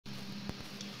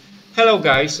Hello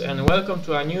guys, and welcome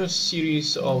to a new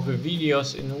series of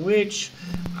videos in which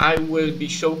I will be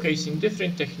showcasing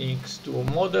different techniques to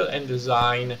model and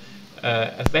design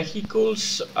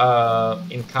vehicles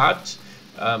in CAD,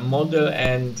 model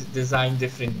and design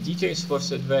different details for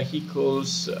said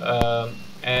vehicles,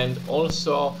 and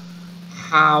also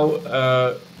how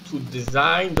to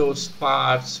design those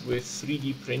parts with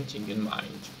 3D printing in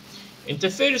mind. In the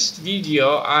first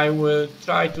video, I will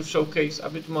try to showcase a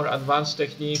bit more advanced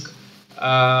technique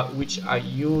which I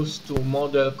use to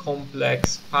model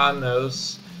complex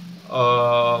panels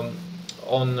on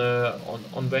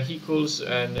vehicles,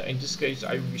 and in this case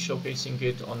I will be showcasing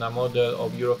it on a model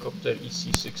of Eurocopter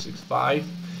EC665.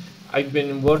 I've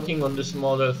been working on this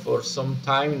model for some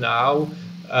time now.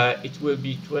 It will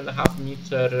be 2.5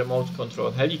 meter remote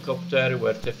control helicopter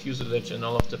where the fuselage and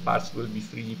all of the parts will be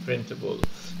 3D printable.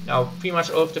 Now pretty much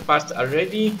all of the parts are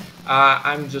ready.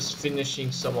 I'm just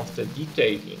finishing some of the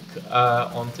detailing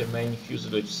on the main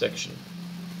fuselage section.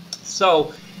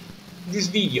 So this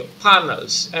video,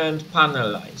 panels and panel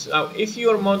lines. Now if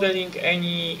you're modeling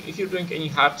if you're doing any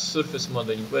hard surface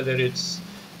modeling, whether it's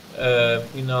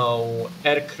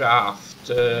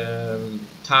aircraft,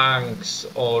 tanks,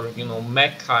 or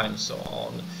mecha and so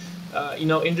on,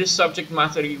 in this subject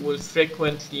matter you will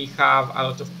frequently have a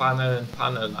lot of panel and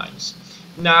panel lines.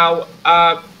 Now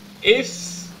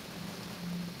if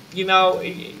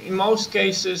in most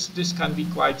cases this can be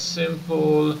quite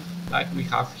simple, like we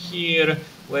have here,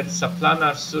 where it's a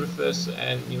planar surface,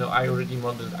 and I already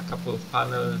modeled a couple of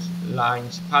panels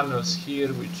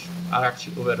here which are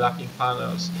actually overlapping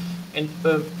panels. And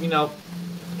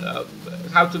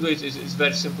how to do it is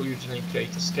very simple. You generally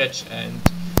create a sketch and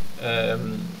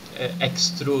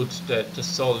extrude the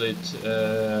solid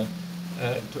to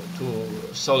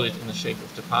solid in the shape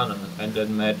of the panel, and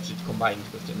then merge it, combine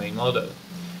it with the main model.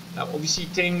 Now obviously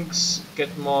things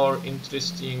get more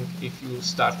interesting if you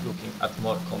start looking at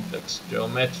more complex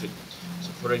geometry.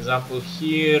 So for example,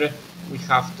 here we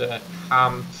have the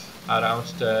hump around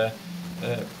the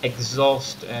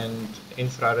exhaust and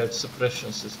infrared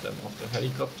suppression system of the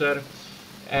helicopter.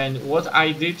 And what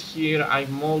I did here, I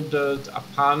modeled a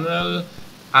panel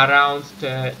around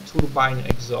the turbine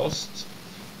exhaust.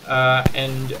 A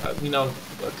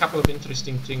couple of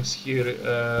interesting things here.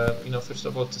 First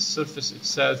of all, the surface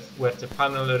itself where the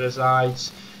panel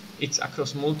resides, it's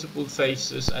across multiple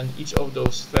faces, and each of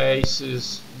those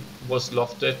faces was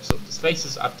lofted. So the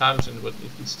faces are tangent, but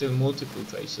it's still multiple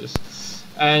faces.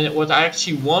 And what I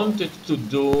actually wanted to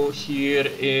do here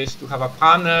is to have a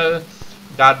panel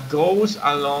that goes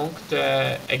along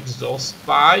the exhaust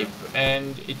pipe,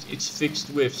 and it's fixed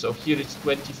width. So here it's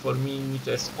 24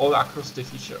 millimeters all across the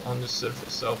feature on the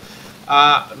surface. So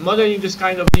modeling this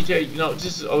kind of detail,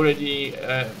 this is already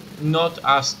not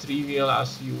as trivial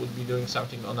as you would be doing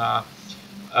something on a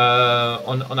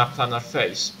planar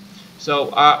face.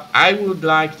 So I would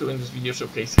like to in this video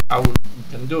showcase how we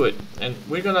can do it, and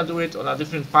we're gonna do it on a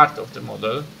different part of the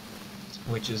model,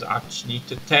 which is actually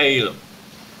the tail.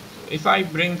 If I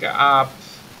bring up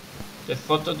the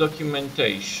photo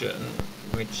documentation,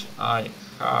 which I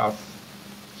have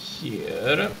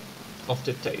here of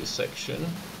the tail section,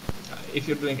 if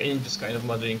you're doing any of this kind of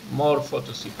modeling, more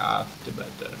photos you have, the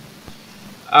better.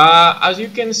 As you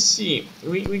can see,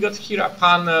 we got here a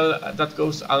panel that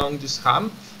goes along this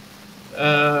hump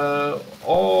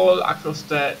all across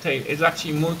the tail. It's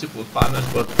actually multiple panels,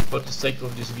 but for the sake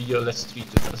of this video, let's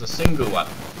treat it as a single one.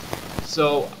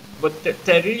 So, but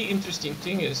the really interesting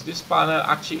thing is this panel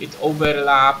actually it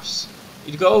overlaps.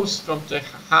 It goes from the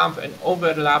hump and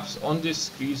overlaps on this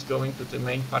crease going to the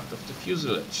main part of the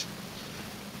fuselage.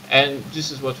 And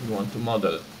this is what we want to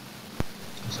model.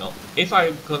 So if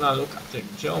I'm gonna look at the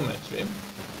geometry,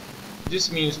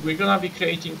 this means we're gonna be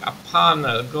creating a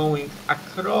panel going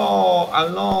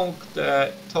along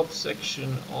the top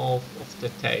section of the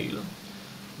tail.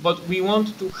 But we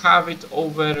want to have it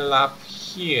overlap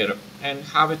here, and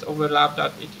have it overlap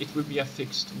that it will be a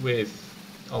fixed width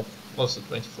of also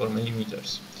 24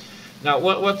 millimeters. Now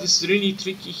what is really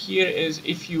tricky here is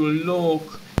if you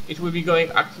look, it will be going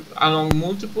along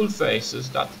multiple faces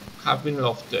that have been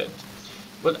lofted,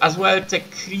 but as well the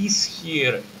crease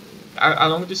here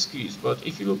along this crease. But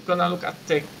if you're gonna look at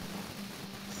the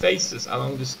faces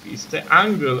along this crease, the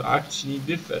angle actually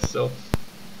differs. So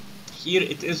here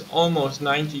it is almost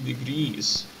 90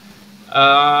 degrees,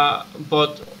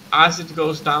 but as it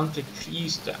goes down the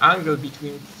crease, the angle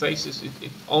between faces,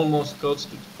 it almost goes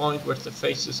to the point where the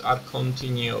faces are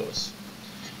continuous.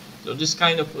 So this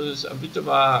kind of is a bit of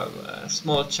a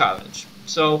small challenge.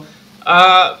 So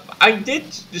I did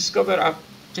discover a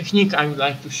technique I would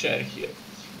like to share here.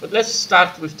 But let's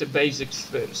start with the basics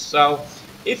first. So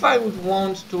if I would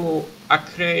want to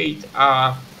create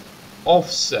a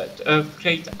offset,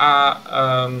 create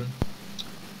a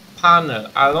panel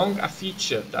along a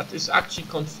feature that is actually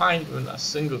confined in a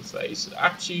single face,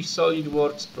 actually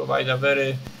SolidWorks provide a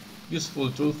very useful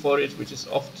tool for it, which is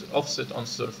offset on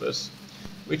surface,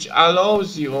 which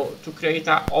allows you to create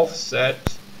an offset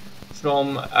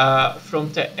from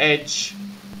the edge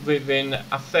within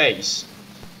a face.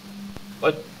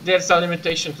 But there's a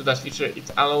limitation to that feature. It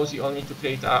allows you only to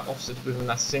create an offset within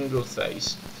a single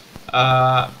face.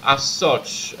 As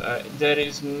such, there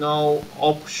is no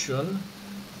option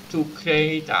to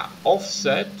create an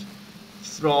offset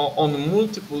on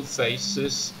multiple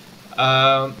faces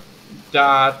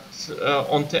that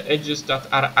on the edges that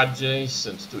are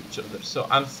adjacent to each other. So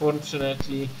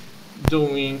unfortunately,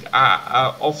 doing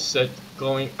a offset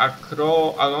going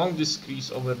along this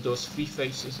crease over those three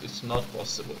faces is not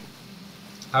possible.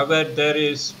 However, there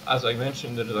is, as I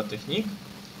mentioned, there is a technique.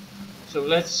 So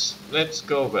let's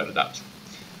go over that.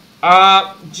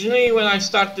 Generally, when I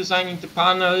start designing the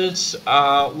panels,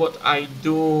 what I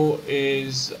do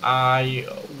is I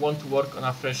want to work on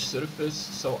a fresh surface,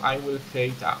 so I will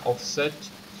create an offset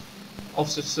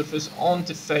surface on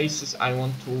the faces I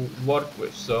want to work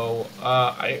with. So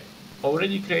I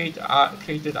already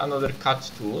created another CAD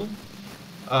tool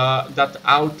that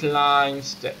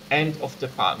outlines the end of the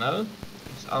panel.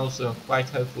 It's also quite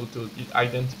helpful to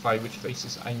identify which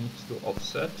faces I need to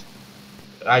offset.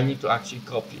 I need to actually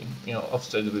copy,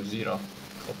 offset with 0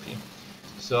 copy.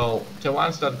 So the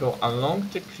ones that go along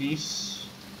the crease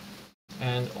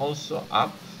and also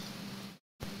up,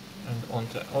 and on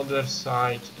the other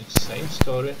side it's same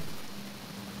story.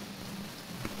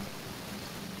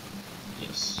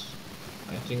 Yes,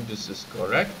 I think this is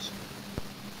correct.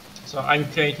 So I'm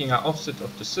creating an offset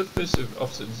of the surface with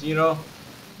offset 0,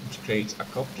 which creates a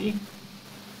copy.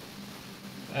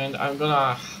 And I'm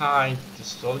gonna hide the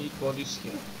solid bodies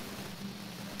here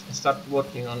and start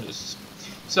working on this.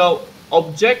 So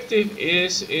objective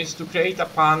is to create a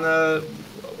panel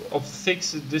of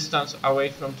fixed distance away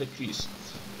from the crease.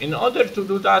 In order to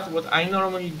do that, what I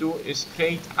normally do is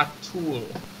create a tool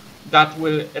that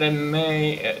will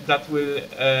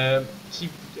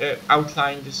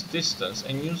outline this distance,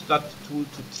 and use that tool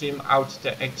to trim out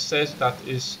the excess that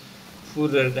is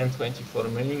further than 24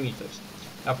 millimeters.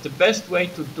 Now, the best way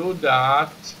to do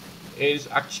that is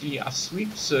actually a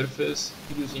sweep surface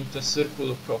using the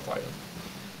circular profile.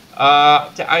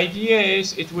 The idea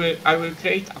is I will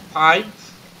create a pipe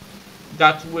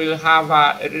that will have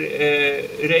a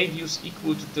radius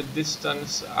equal to the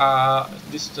distance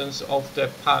of the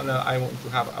panel I want to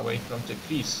have away from the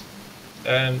crease,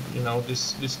 and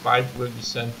this pipe will be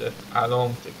centered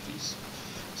along the crease.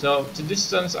 So the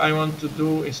distance I want to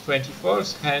do is 24,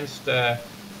 hence the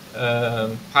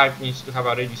pipe needs to have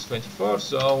a radius 24,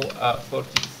 so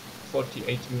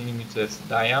 48 millimeters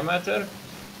diameter,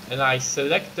 and I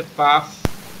select the path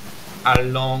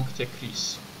along the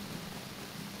crease.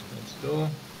 Let's do.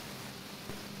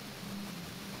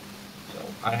 So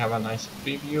I have a nice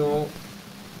preview.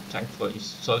 Thankfully,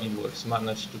 SolidWorks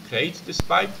managed to create this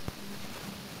pipe,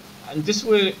 and this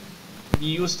will be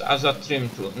used as a trim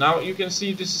tool. Now you can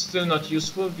see this is still not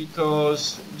useful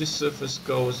because this surface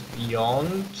goes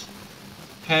beyond,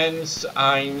 hence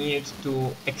I need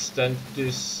to extend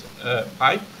this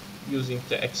pipe using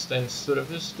the extend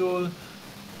surface tool,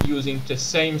 using the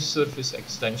same surface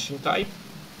extension type.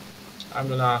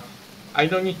 I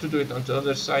don't need to do it on the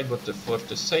other side, but for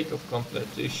the sake of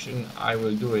completion I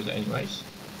will do it anyways.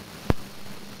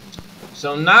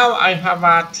 So now I have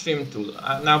a trim tool.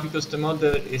 Now, because the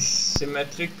model is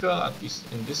symmetrical, at least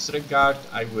in this regard,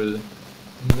 I will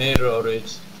mirror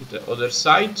it to the other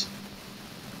side.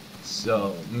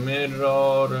 So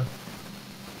mirror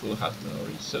tool has been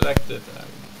already selected.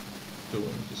 I'm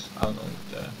doing this along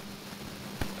the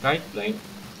right plane.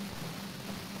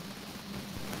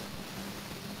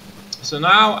 So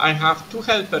now I have two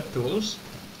helper tools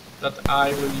that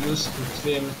I will use to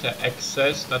trim the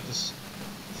excess that is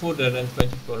further than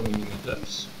 24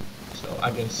 millimeters. So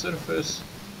again, surface,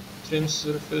 trim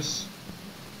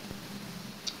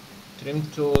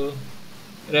tool,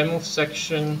 remove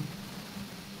section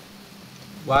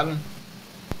 1,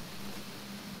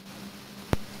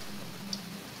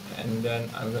 and then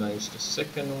I'm gonna use the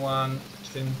second one,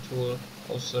 trim tool,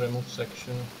 also remove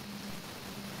section.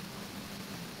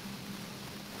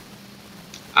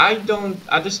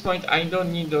 At this point I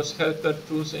don't need those helper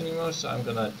tools anymore, so I'm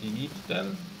gonna delete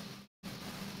them.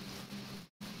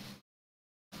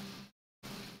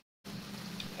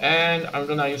 And I'm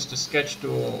gonna use the sketch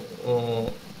to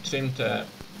trim the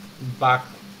back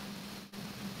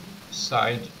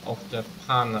side of the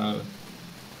panel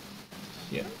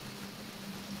here.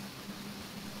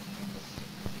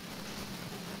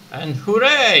 And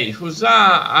hooray, huzzah,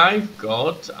 I've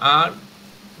got a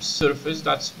surface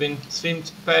that's been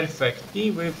trimmed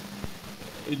perfectly with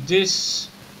this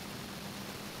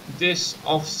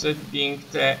offset being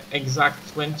the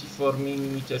exact 24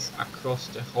 millimeters across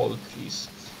the whole crease.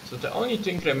 So the only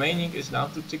thing remaining is now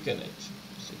to thicken it.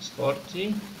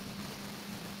 640.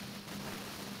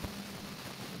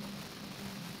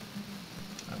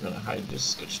 I'm gonna hide this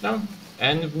sketch now.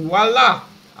 And voila!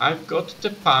 I've got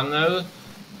the panel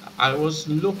I was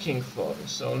looking for.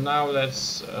 So now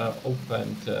let's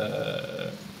open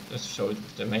the, let's show it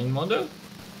with the main model.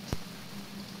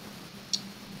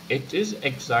 It is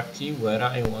exactly where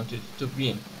I want it to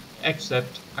be,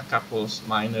 except a couple of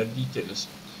minor details.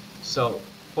 So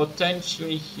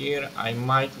potentially here I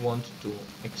might want to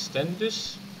extend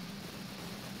this.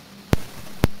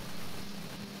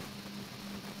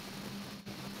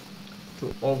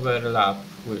 To overlap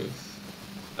with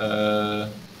oh,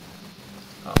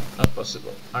 not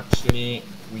possible. Actually,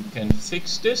 we can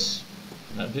fix this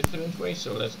in a different way.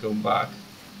 So let's go back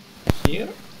here.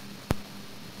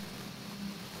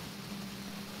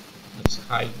 Let's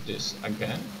hide this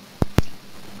again.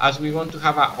 As we want to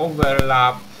have an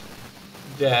overlap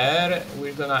there,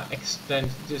 we're gonna extend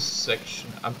this section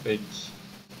a bit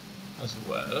as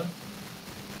well,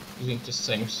 using the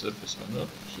same surface model.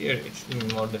 Here it should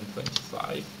be more than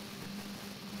 25.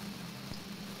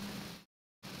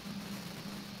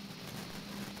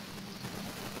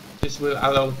 This will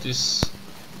allow this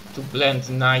to blend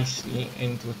nicely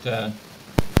into the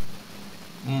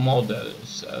model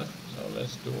itself. So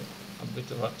let's do a bit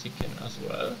of a thicken as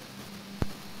well.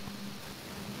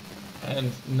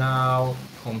 And now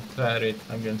compare it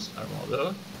against our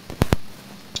model.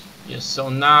 Yes, so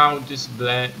now this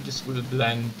will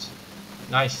blend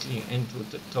nicely into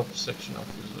the top section of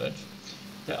fuselage.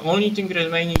 The only thing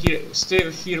remaining here,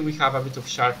 still here we have a bit of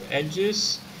sharp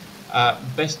edges.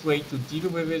 Best way to deal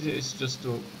with it is just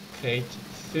to create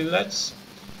fillets.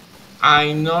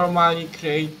 I normally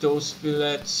create those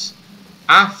fillets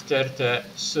after the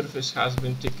surface has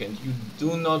been thickened. You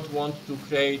do not want to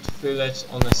create fillets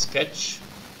on a sketch.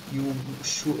 You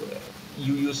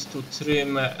used to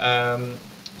trim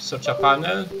such a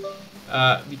panel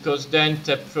because then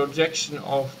the projection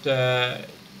of the,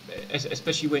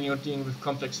 especially when you're dealing with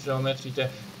complex geometry, the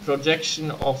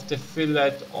projection of the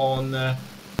fillet on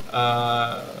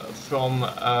from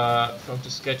the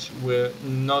sketch will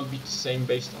not be the same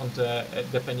based on the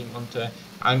depending on the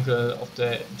angle of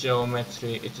the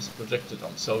geometry it is projected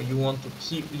on. So you want to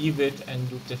leave it and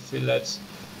do the fillets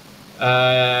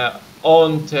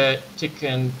on the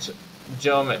thickened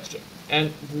geometry,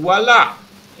 and voila,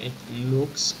 it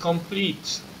looks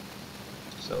complete.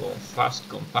 So fast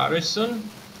comparison.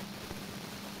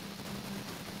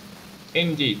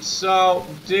 Indeed, so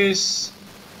this,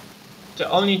 the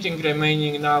only thing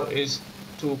remaining now is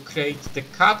to create the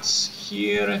cuts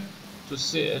here, to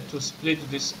split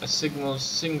this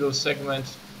single segment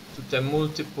to the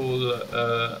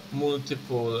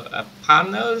multiple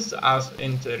panels as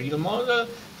in the real model.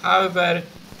 However,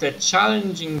 the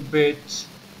challenging bit,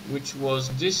 which was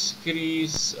this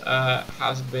crease,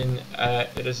 has been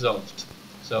resolved.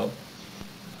 So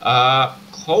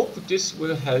hope this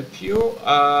will help you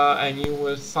and you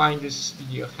will find this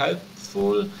video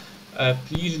helpful.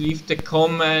 Please leave the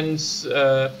comments,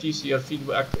 please your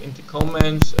feedback in the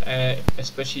comments,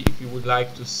 especially if you would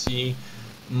like to see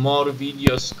more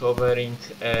videos covering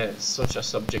such a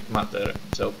subject matter.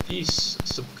 So please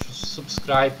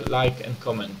subscribe, like and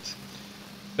comment.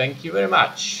 Thank you very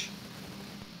much.